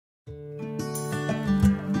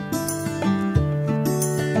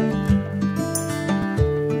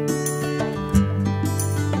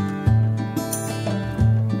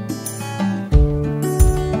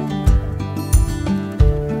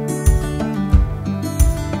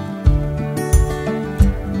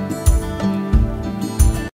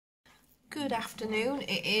afternoon.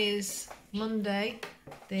 It is Monday,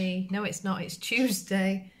 no it's not, it's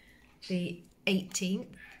Tuesday the 18th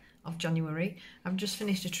of January. I've just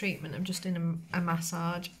finished a treatment. I'm just in a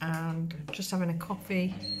massage and just having a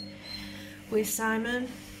coffee with Simon,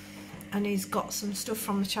 and he's got some stuff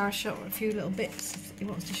from the charity shop, a few little bits he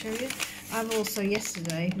wants to show you. I've also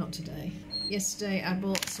yesterday I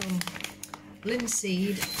bought some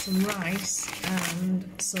linseed, some rice and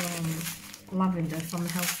some lavender from the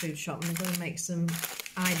health food shop, and I'm going to make some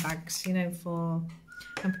eye bags, you know, for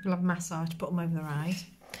when people have massage, to put them over their eyes.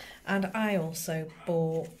 And I also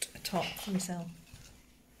bought a top for myself.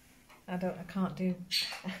 I can't do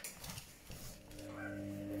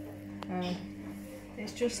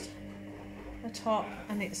it's just a top,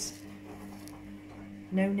 and it's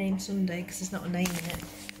No Name Sunday because there's not a name in it.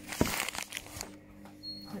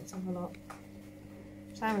 Let's have a look.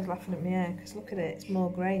 Simon's laughing at me here because look at it, it's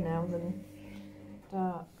more grey now than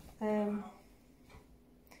dark.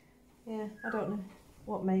 Yeah, I don't know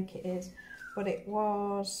what make it is, but it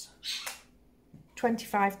was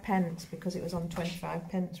 25 pence because it was on 25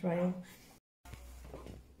 pence rail.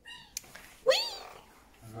 Whee!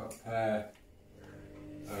 I've got a pair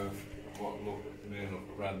of what may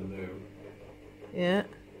look brand new. Yeah.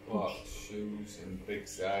 Black shoes in big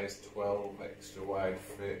size, 12 extra wide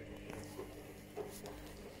fit.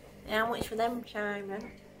 How much for them,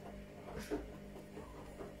 Simon?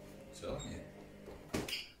 Telling you.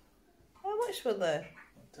 How much were they?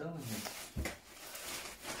 I'm telling you.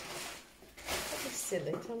 That is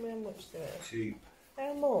silly. Tell me how much they were. Cheap.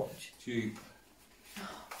 How much? Cheap.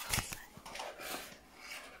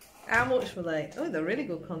 How much were they? Oh, they're really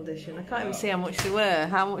good condition. I can't even see how much they were.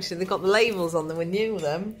 How much? They got the labels on them. We knew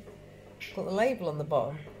them. Got the label on the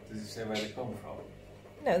bottom. Does it say where they come from?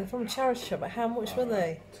 No, they're from a charity shop. But how much were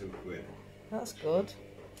they? £2. That's good.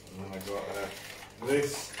 And then I got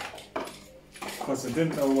this, because I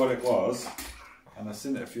didn't know what it was, and I've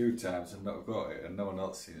seen it a few times and not got it, and no one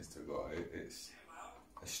else seems to have got it. It's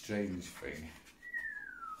a strange thing.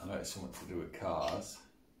 I know it's something to do with cars.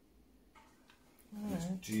 It's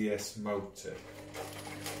GS Motor,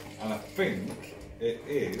 and I think it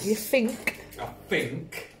is. You think? I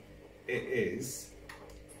think it is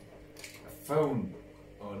a phone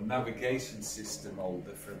or navigation system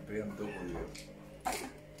holder for a BMW.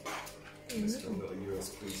 There's got little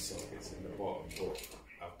USB sockets in the bottom, but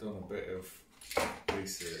I've done a bit of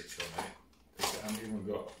research on it. It hasn't even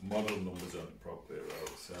got model numbers on it properly,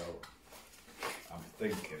 right? So I'm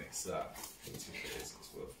thinking it's that, which if it is,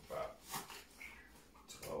 it's worth about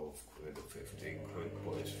 12 quid or 15 quid,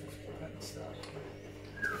 but it's 50 pence that.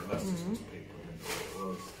 That's just because people didn't know what it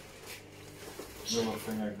was. The other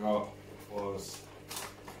thing I got was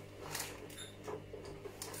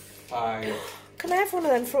 5. Can I have one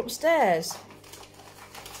of them for upstairs?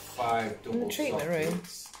 5 double in the treatment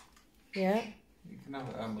sockets. Room. Yeah. You can have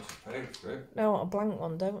it how much you pay for it. No, I want a blank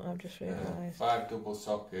one, don't I? I've just realised. 5 double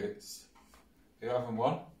sockets. Are you having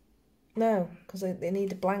one? No, because they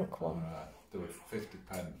need a blank one. Alright, do it for 50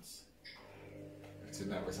 pence. If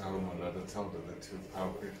didn't have his own one, I'd have told her that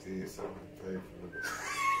 £2.50 is something to pay for them.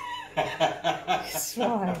 That's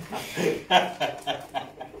right.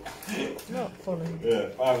 Not funny. Yeah,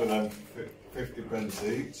 5 of them, 50 pence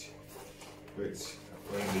each, which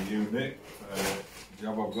I put in the unit for the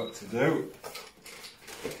job I've got to do.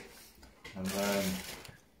 And then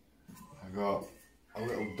I got a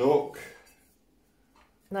little duck.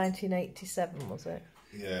 1987 was it?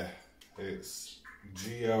 Yeah, it's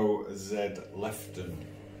GOZ Lefton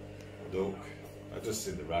duck. I just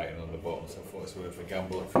see the writing on the bottom, so I thought it's worth a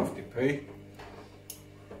gamble at 50p.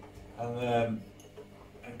 And then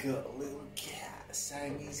I got a little cat, a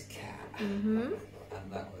Siamese cat, and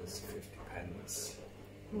that was 50 pence.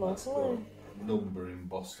 That's got number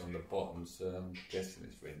embossed on the bottom, so I'm guessing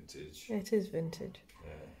it's vintage. It is vintage.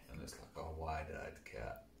 Yeah, and it's like a wide-eyed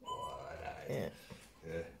cat. Wide-eyed. Yeah.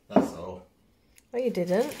 Yeah, that's all. Oh, you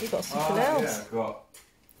didn't. You got something else. Yeah, I got.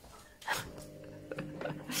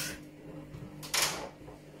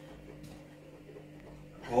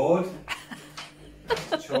 Board.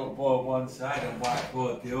 Chalkboard one side and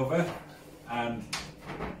whiteboard the other, and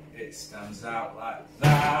it stands out like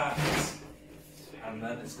that. And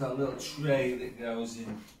then it's got a little tray that goes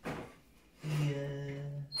in here,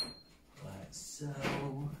 like so.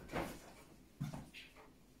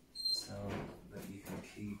 So that you can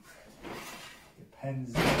keep your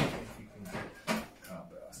pens in if you can. Can't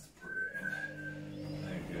be asked to put it in.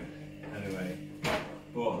 There you go. Anyway,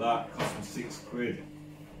 bought that, cost me £6.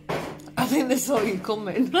 I think they saw you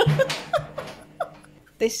coming.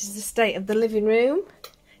 This is the state of the living room.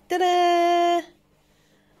 Ta-da!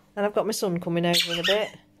 And I've got my son coming over in a bit.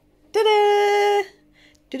 Da-da!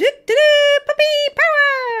 Da-da-da-da! Puppy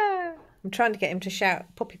power! I'm trying to get him to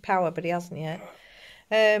shout puppy power, but he hasn't yet.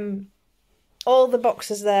 All the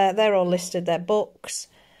boxes there, they're all listed. They're books.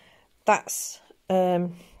 That's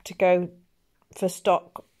to go for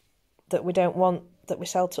stock that we don't want, that we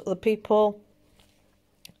sell to other people.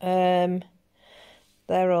 They're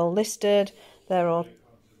all listed. They're all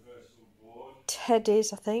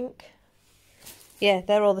teddies, I think. Yeah,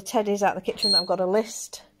 they're all the teddies out of the kitchen that I've got a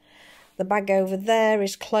list. The bag over there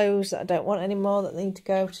is clothes that I don't want anymore, that need to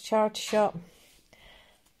go to charity shop.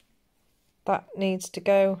 That needs to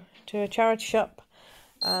go to a charity shop.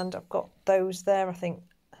 And I've got those there, I think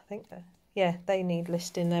yeah, they need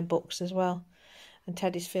listing their books as well. And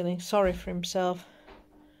Teddy's feeling sorry for himself.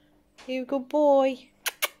 You good boy.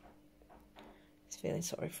 He's feeling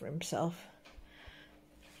sorry for himself.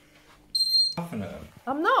 Laughing at him.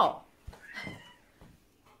 I'm not.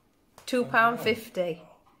 £2.50.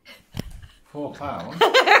 £4.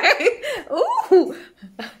 Ooh!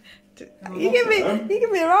 You give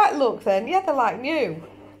me a right look then. Yeah, they're like new.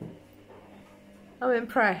 I'm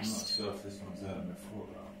impressed. I'm not sure if this one's out of my foot.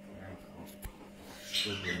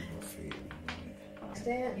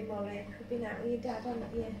 Today, aren't you, Molly? You've been out with your dad,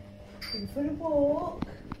 haven't you? Been for a walk.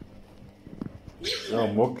 So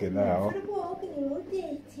mucky now. For a walk and you're all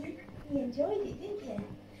dirty. You enjoyed it, didn't you?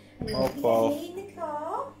 And Oh, you Paul. in the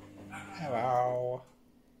car. Hello.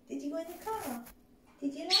 Did you go in the car?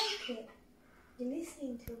 Did you like it? You're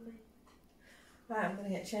listening to me. Right, I'm going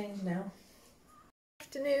to get changed now.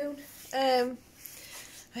 Afternoon. I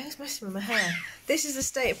was messing with my hair. This is the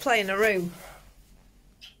state of play in a room.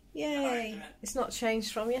 Yay! It's not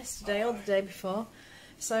changed from yesterday or the day before.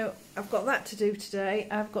 So I've got that to do today.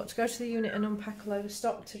 I've got to go to the unit and unpack a load of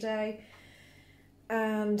stock today.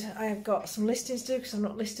 And I have got some listings to do because I'm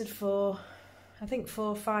not listed for, I think, 4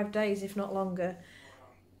 or 5 days, if not longer,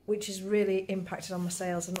 which has really impacted on my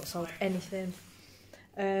sales. I've not sold anything.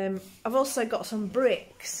 I've also got some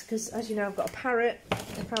bricks because, as you know, I've got a parrot. I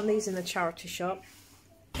found these in the charity shop.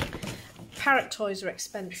 Parrot toys are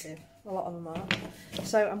expensive. A lot of them are.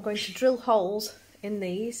 So I'm going to drill holes in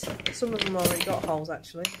these. Some of them already got holes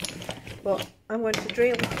actually. But I'm going to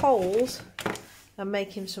drill holes and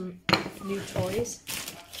make him some new toys.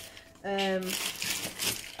 I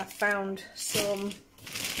found some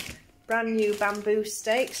brand new bamboo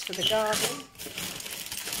stakes for the garden.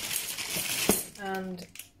 And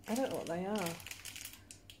I don't know what they are.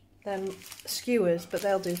 They're skewers, but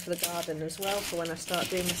they'll do for the garden as well for when I start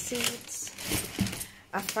doing the seeds.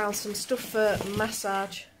 I found some stuff for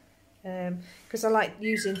massage because I like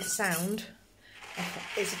using sound.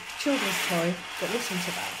 It's a children's toy, but listen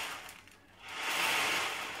to that.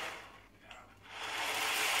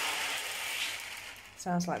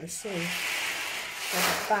 Sounds like the sea. So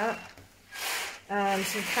I've got that and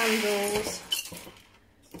some candles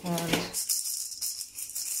and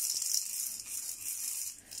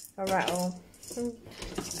a rattle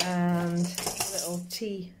and a little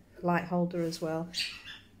tea light holder as well.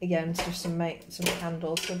 Again, just some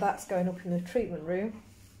candles. So that's going up in the treatment room.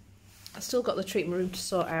 I've still got the treatment room to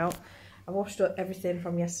sort out. I washed up everything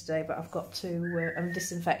from yesterday, but I've got to, I've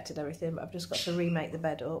disinfected everything, but I've just got to remake the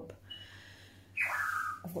bed up.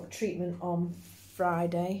 I've got treatment on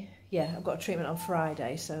Friday. Yeah, I've got a treatment on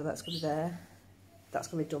Friday, so that's going to be there. That's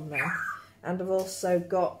going to be done now. And I've also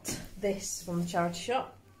got this from the charity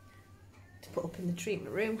shop to put up in the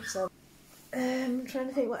treatment room. So I'm trying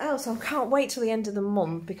to think what else. I can't wait till the end of the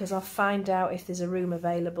month because I'll find out if there's a room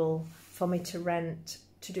available for me to rent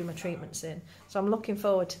to do my treatments in. So I'm looking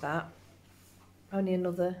forward to that. Only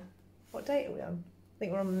another, what date are we on? I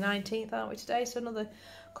think we're on the 19th, aren't we, today? So another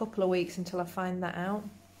couple of weeks until I find that out.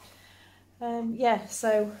 Yeah,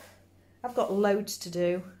 so I've got loads to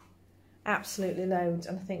do. Absolutely loads.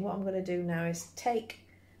 And I think what I'm going to do now is take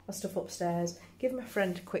my stuff upstairs, give my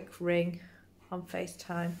friend a quick ring on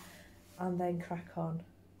FaceTime, and then crack on.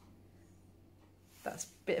 That's a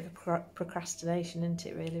bit of a procrastination, isn't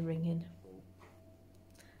it, really, ringing?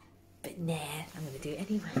 But nah, I'm going to do it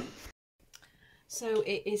anyway. So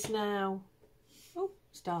it is now, oh,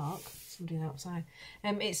 it's dark, somebody outside.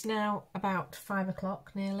 It's now about 5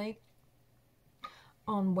 o'clock nearly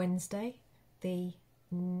on Wednesday, the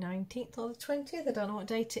 19th or the 20th, I don't know what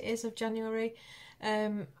date it is of January.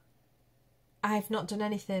 I've not done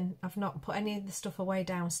anything. I've not put any of the stuff away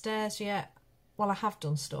downstairs yet. Well, I have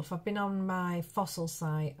done stuff. I've been on my fossil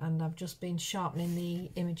site and I've just been sharpening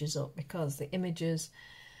the images up because the images,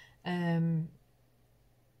 the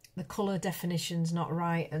colour definition's not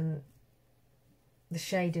right and the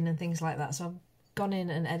shading and things like that. So I've gone in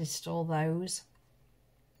and edited all those.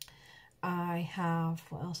 I have,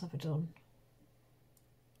 what else have I done?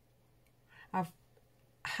 I've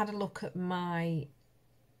had a look at my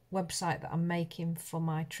website that I'm making for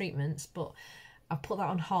my treatments, but I put that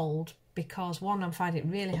on hold because one, I'm finding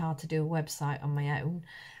it really hard to do a website on my own,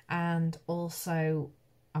 and also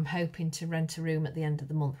I'm hoping to rent a room at the end of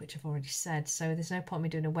the month, which I've already said, so there's no point me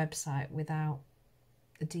doing a website without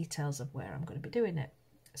the details of where I'm going to be doing it.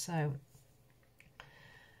 So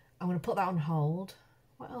I'm going to put that on hold.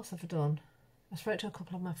 What else have I done? I spoke to a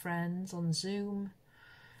couple of my friends on Zoom,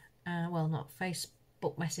 well, not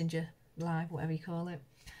Facebook Messenger Live, whatever you call it.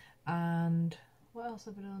 And what else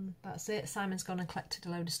have I done? That's it. Simon's gone and collected a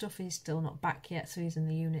load of stuff. He's still not back yet, so he's in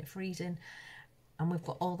the unit freezing. And we've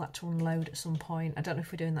got all that to unload at some point. I don't know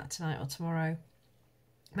if we're doing that tonight or tomorrow.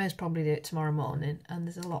 Most probably do it tomorrow morning. And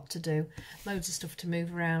there's a lot to do. Loads of stuff to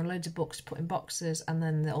move around, loads of books to put in boxes, and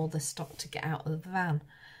then all the stock to get out of the van.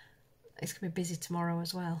 It's going to be busy tomorrow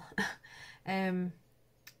as well. I'm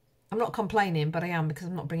not complaining, but I am, because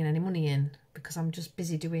I'm not bringing any money in, because I'm just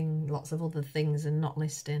busy doing lots of other things and not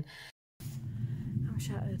listing. I'm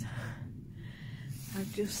shattered.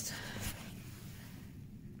 I've just...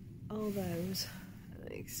 all those,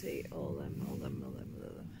 you can see all them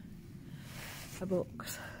are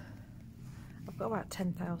books. I've got about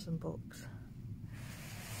 10,000 books.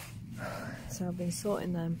 So I've been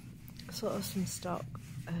sorting them, sort of some stock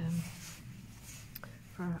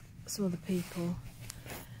for some other people.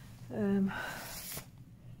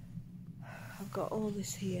 I've got all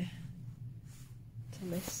this here to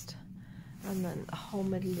list, and then a whole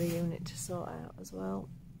middle of the unit to sort out as well.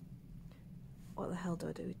 What the hell do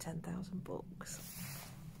I do with 10,000 books?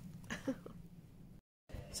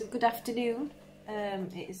 So good afternoon.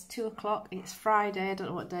 It is 2 o'clock. It's Friday. I don't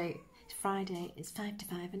know what day. It's Friday. It's 5 to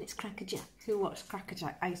 5, and it's Crackerjack. Who watched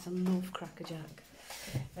Crackerjack? I used to love Crackerjack.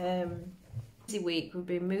 Busy week. We've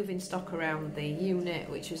been moving stock around the unit,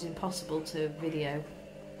 which was impossible to video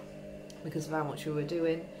because of how much we were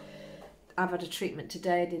doing. I've had a treatment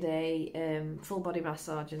today. Did a full body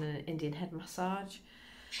massage and an Indian head massage.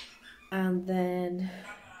 And then,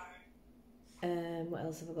 what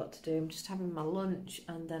else have I got to do? I'm just having my lunch,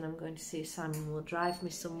 and then I'm going to see if Simon will drive me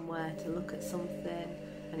somewhere to look at something.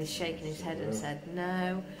 And he's shaking his head and said,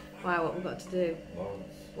 no. Why, what have we got to do?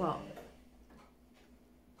 Loads. What?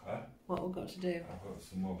 Huh? What have we got to do? I've got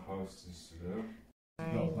some more posters to do. I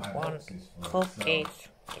want cookies.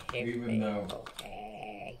 Even though